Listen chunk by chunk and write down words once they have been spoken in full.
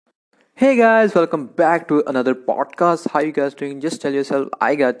Hey guys, welcome back to another podcast. How you guys doing? Just tell yourself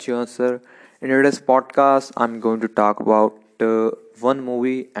I got you, sir. In today's podcast, I'm going to talk about one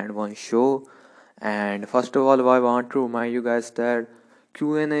movie and one show. And first of all, I want to remind you guys that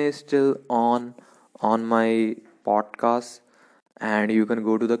Q&A is still on my podcast, and you can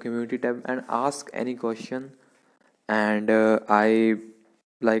go to the community tab and ask any question. And I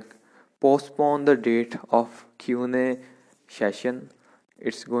like postpone the date of Q&A session.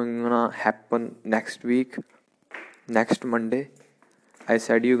 It's going to happen next week, next Monday. I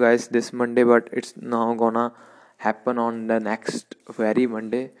said you guys this Monday, but it's now gonna happen on the next very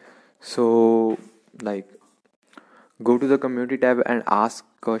Monday. So like go to the community tab and ask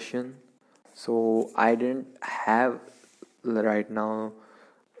question. So I didn't have right now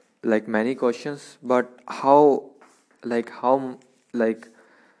like many questions, but how like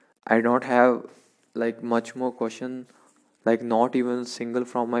I don't have like much more question, like not even single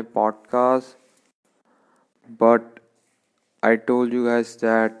from my podcast. But I told you guys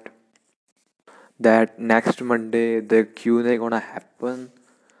that next Monday the Q&A gonna happen.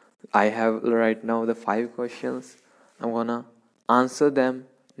 I have right now the five questions. I'm gonna answer them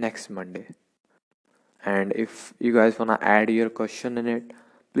next Monday. And if you guys wanna add your question in it,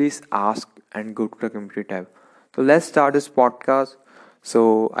 please ask and go to the community tab. So let's start this podcast.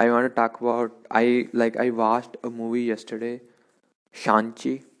 So I want to talk about I watched a movie yesterday,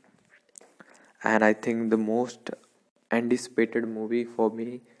 Shanchi, and I think the most anticipated movie for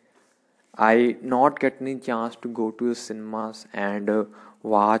me. I not get any chance to go to the cinemas and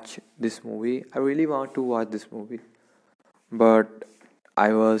watch this movie. I really want to watch this movie, but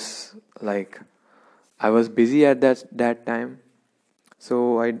I was like I was busy at that time,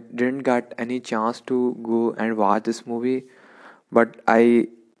 so I didn't get any chance to go and watch this movie. But I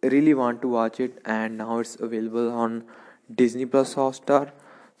really want to watch it, and now it's available on Disney Plus Hotstar.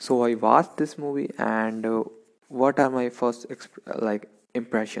 So I watched this movie, and what are my first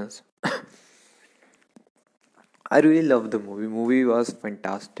impressions? I really love the movie. Movie was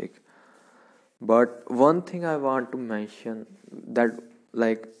fantastic. But one thing I want to mention that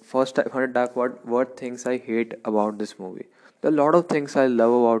first I want to talk about what things I hate about this movie. There are a lot of things I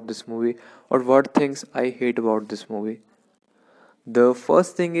love about this movie, or what things I hate about this movie. The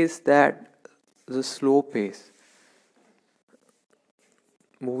first thing is that the slow pace.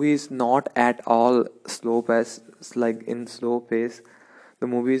 Movie is not at all slow pace. Like in slow pace, the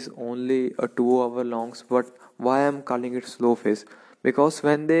movie is only a 2 hour long. But why I'm calling it slow pace? Because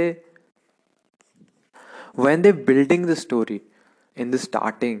when they building the story in the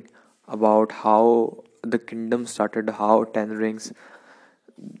starting about how the kingdom started, how 10 rings,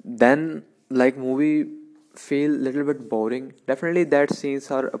 then like movie feel little bit boring. Definitely that scenes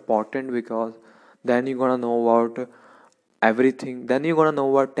are important because then you're gonna know about everything. Then you're gonna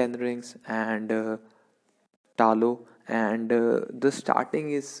know about 10 rings and Talo, and the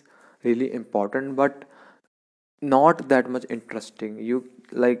starting is really important, but not that much interesting. You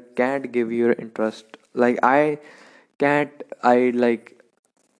like can't give your interest. Like I can't.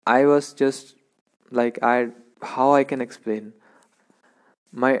 I was just like I how I can explain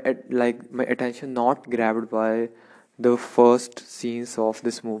my attention not grabbed by the first scenes of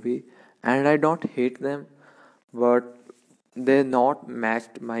this movie, and I don't hate them, but they not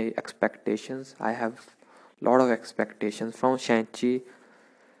matched my expectations. I have lot of expectations from Shang-Chi.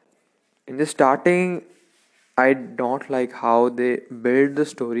 In the starting, I don't like how they build the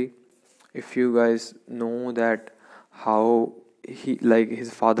story. If you guys know that how he like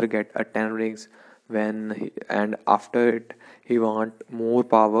his father get a 10 rings and after it he want more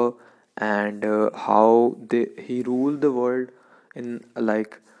power, and how he ruled the world in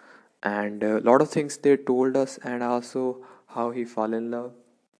and a lot of things they told us, and also how he fall in love,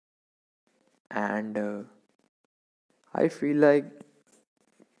 and I feel like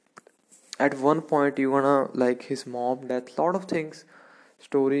at one point you gonna like his mom death, lot of things,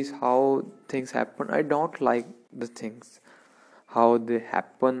 stories how things happen. I don't like the things how they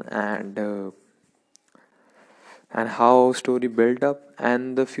happen, and how story build up.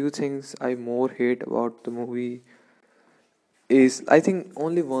 And the few things I more hate about the movie is, I think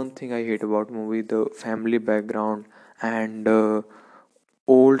only one thing I hate about movie: the family background and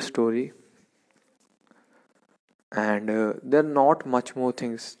old story. And there are not much more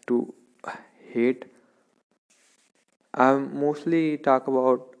things to hate. I mostly talk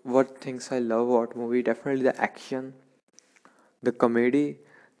about what things I love about movie. Definitely the action, the comedy.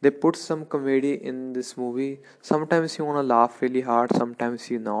 They put some comedy in this movie. Sometimes you wanna laugh really hard, sometimes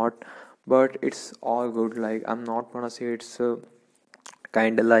you not, but it's all good. Like I'm not gonna say it's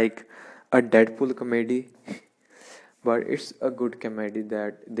kind of like a Deadpool comedy, but it's a good comedy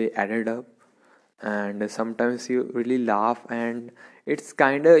that they added up. And sometimes you really laugh, and it's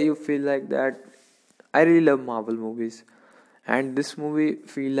kind of, you feel like that. I really love Marvel movies, and this movie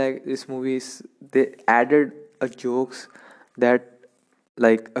feel like this movie is, they added a jokes that,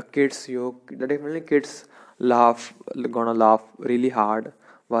 like a kid's joke, that definitely kids laugh, gonna laugh really hard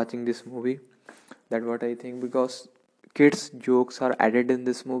watching this movie. That what I think, because kids jokes are added in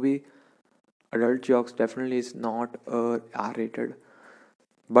this movie. Adult jokes definitely is not R rated,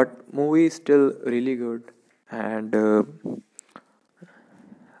 but movie is still really good. And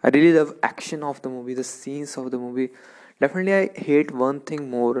I really love action of the movie, the scenes of the movie. Definitely I hate one thing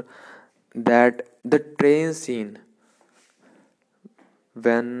more, that the train scene,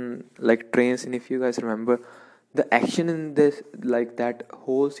 when like train scene, if you guys remember, the action in this, like that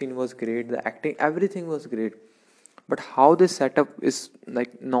whole scene was great, the acting, everything was great, but how the setup is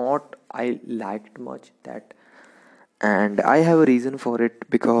like not, I liked much that. And I have a reason for it,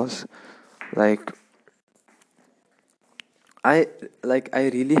 because like I I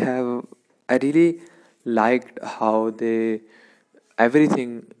really have, I really liked how they,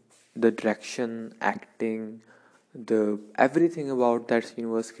 everything, the direction, acting, the everything about that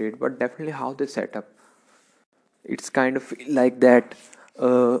scene was great, but definitely how they set up, it's kind of like that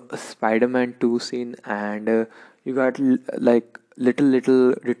Spider-Man 2 scene. And you got like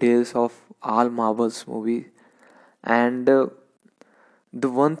little details of all Marvel's movie. And the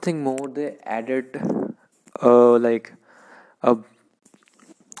one thing more they added, like a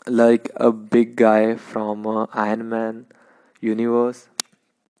a big guy from Iron Man universe.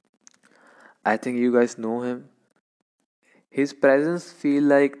 I think you guys know him. His presence feel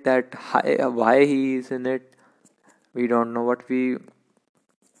like that. Why he is in it, we don't know. But we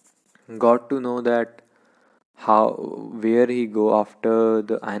got to know that how, where he go after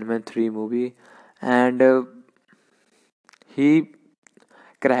the Iron Man 3 movie. And he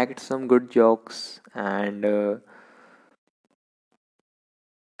cracked some good jokes. And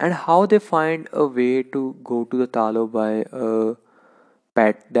how they find a way to go to the Talo by a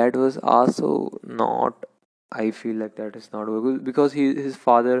pet, that was also not, I feel like that is not good, because his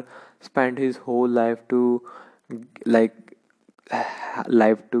father spent his whole life to, like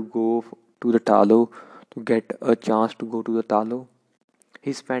life to go to the Talo, to get a chance to go to the Talo.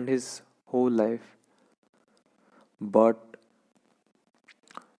 He spent his whole life, but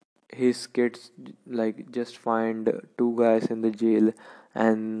his kids just find two guys in the jail,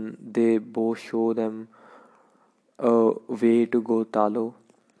 and they both show them a way to go Talo.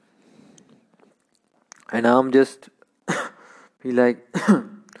 And I'm just be like,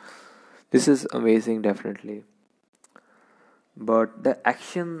 this is amazing, definitely. But the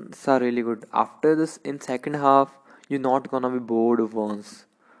actions are really good. After this, in second half, you're not gonna be bored once.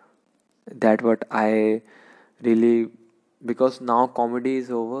 That what I really, because now comedy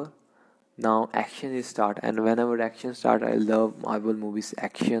is over. Now action is start, and whenever action start, I love Marvel movies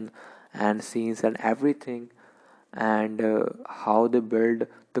action and scenes and everything. And how they build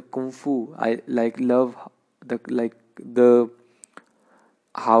the kung fu, I love the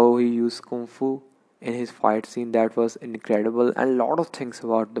how he used kung fu in his fight scene, that was incredible. And a lot of things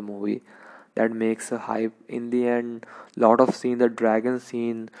about the movie that makes a hype in the end. Lot of scene, the dragon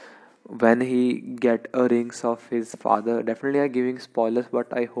scene, when he get a rings of his father, definitely I'm giving spoilers,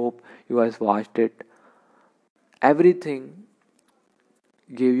 but I hope you guys watched it. Everything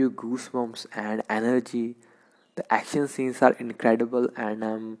gave you goosebumps and energy. The action scenes are incredible, and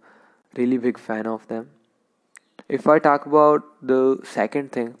I'm really big fan of them. If I talk about the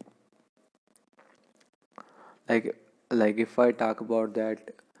second thing, like if I talk about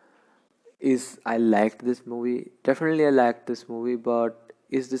that, is I liked this movie. Definitely I liked this movie, but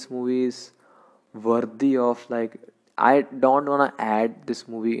is this movie is worthy of, like, I don't wanna add this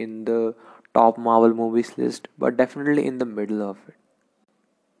movie in the top Marvel movies list, but definitely in the middle of it.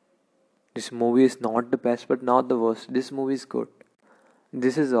 This movie is not the best, but not the worst. This movie is good.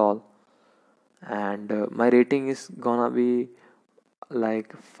 This is all. And my rating is gonna be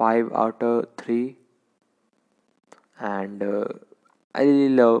like 5 out of 3. And I really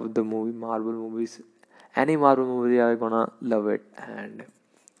love the movie, Marvel movies. Any Marvel movie, I gonna love it. And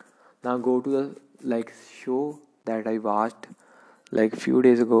now go to the show that I watched like few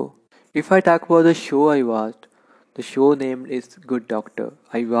days ago. If I talk about the show I watched, the show named is Good Doctor.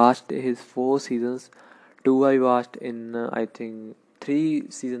 I watched his 4 seasons. Two I watched in I think 3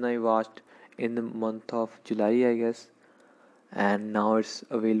 season I watched in the month of July, I guess. And now it's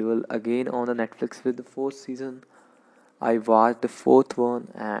available again on the Netflix with the fourth season. I watched the fourth one,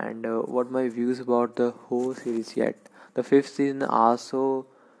 and what my views about the whole series yet. The fifth season also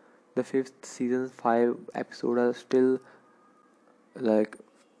the fifth season 5 episode are still like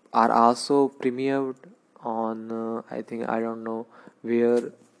are also premiered on I think I don't know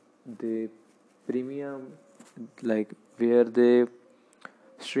where they premium like where they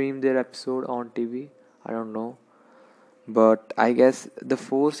stream their episode on TV. I don't know, but I guess the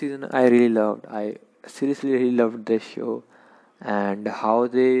fourth season I really loved. I seriously really loved this show, and how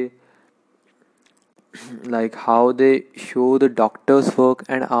they like how they show the doctor's work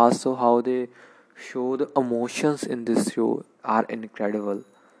and also how they show the emotions in this show are incredible.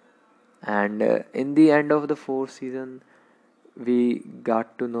 And in the end of the fourth season, we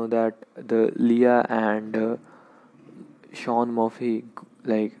got to know that the Leah and Sean Murphy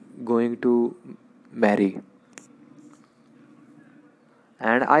like going to marry.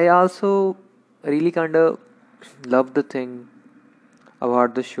 And I also really kind of love the thing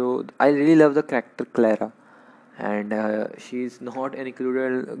about the show. I really love the character Clara, and she's not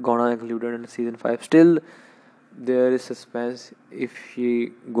included, gonna included in season 5. Still, there is suspense if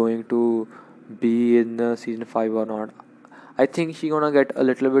she going to be in season 5 or not. I think she gonna get a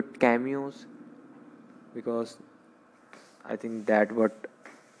little bit cameos because I think that what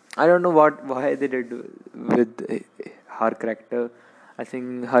I don't know what why they did with her character. I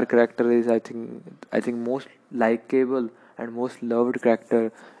think her character is I think most likable and most loved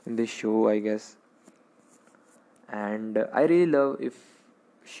character in this show, I guess. And I really love if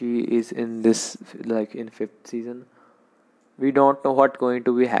she is in this like in fifth season. We don't know what going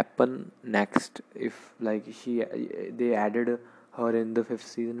to be happen next if like she they added her in the fifth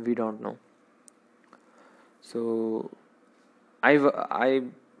season. We don't know. So I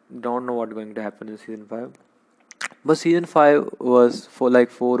don't know what's going to happen in season 5. But season 5 was for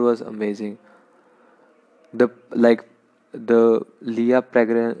like 4 was amazing. The like the Leah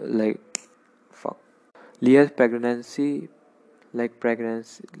pregnant like fuck Leah's pregnancy like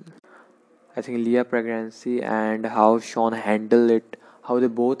pregnancy I think Leah pregnancy and how Sean handled it, how they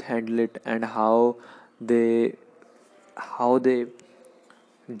both handle it, and they how they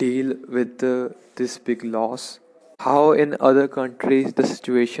deal with this big loss. How in other countries the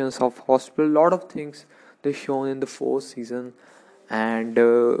situations of hospital, lot of things they shown in the fourth season, and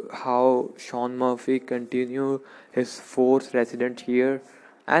how Sean Murphy continue his fourth resident here,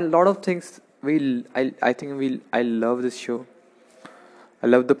 and lot of things. I think I love this show. I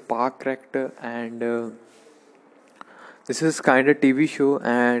love the Park character, and this is kind of TV show,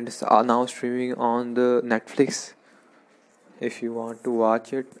 and it's now streaming on the Netflix. If you want to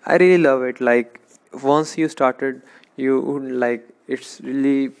watch it, I really love it. Like once you started, you would like it's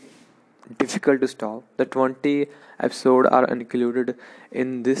really difficult to stop. The 20 episode are included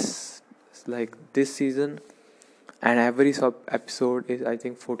in this like this season, and every sub episode is I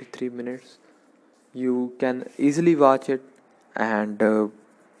think 43 minutes. You can easily watch it, and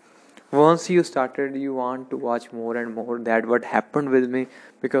once you started you want to watch more and more. That what happened with me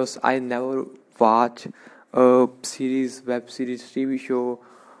because I never watch a series, web series, TV show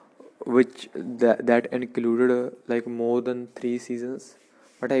which that included like more than 3 seasons.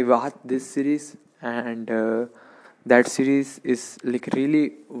 But I watched this series, and that series is like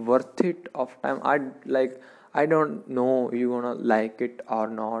really worth it of time. I don't know you gonna like it or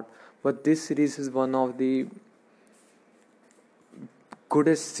not, but this series is one of the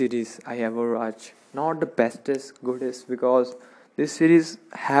goodest series I ever watched. Not the bestest, goodest, because this series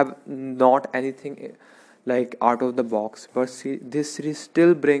have not anything like out of the box. But see, this series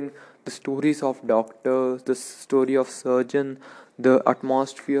still bring the stories of doctors, the story of surgeon, the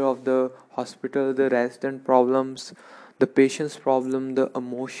atmosphere of the hospital, the resident problems, the patient's problem, the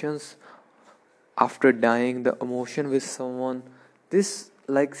emotions after dying, the emotion with someone. This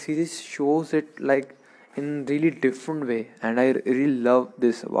like series shows it like in really different way, and I really love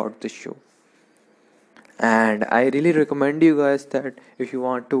this about this show. And I really recommend you guys that if you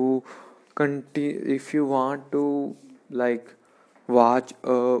want to continue, if you want to like watch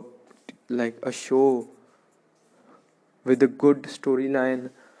a show with a good storyline,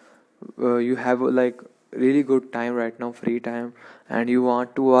 you have like really good time right now, free time, and you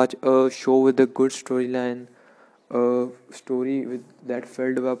want to watch a show with a good storyline, a story with that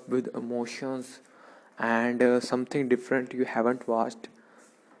filled up with emotions, and something different you haven't watched.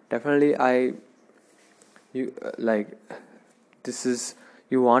 Definitely I you like this is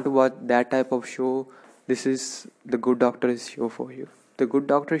you want to watch that type of show. This is the Good Doctor is show for you. The Good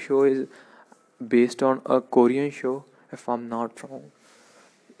Doctor show is based on a Korean show, if I'm not wrong.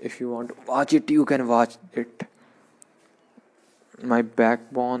 If you want to watch it, you can watch it. My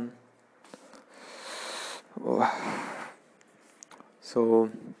backbone. So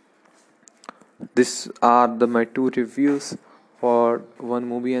these are my two reviews for one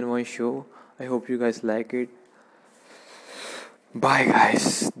movie and one show. I hope you guys like it. Bye,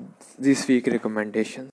 guys. This week recommendation.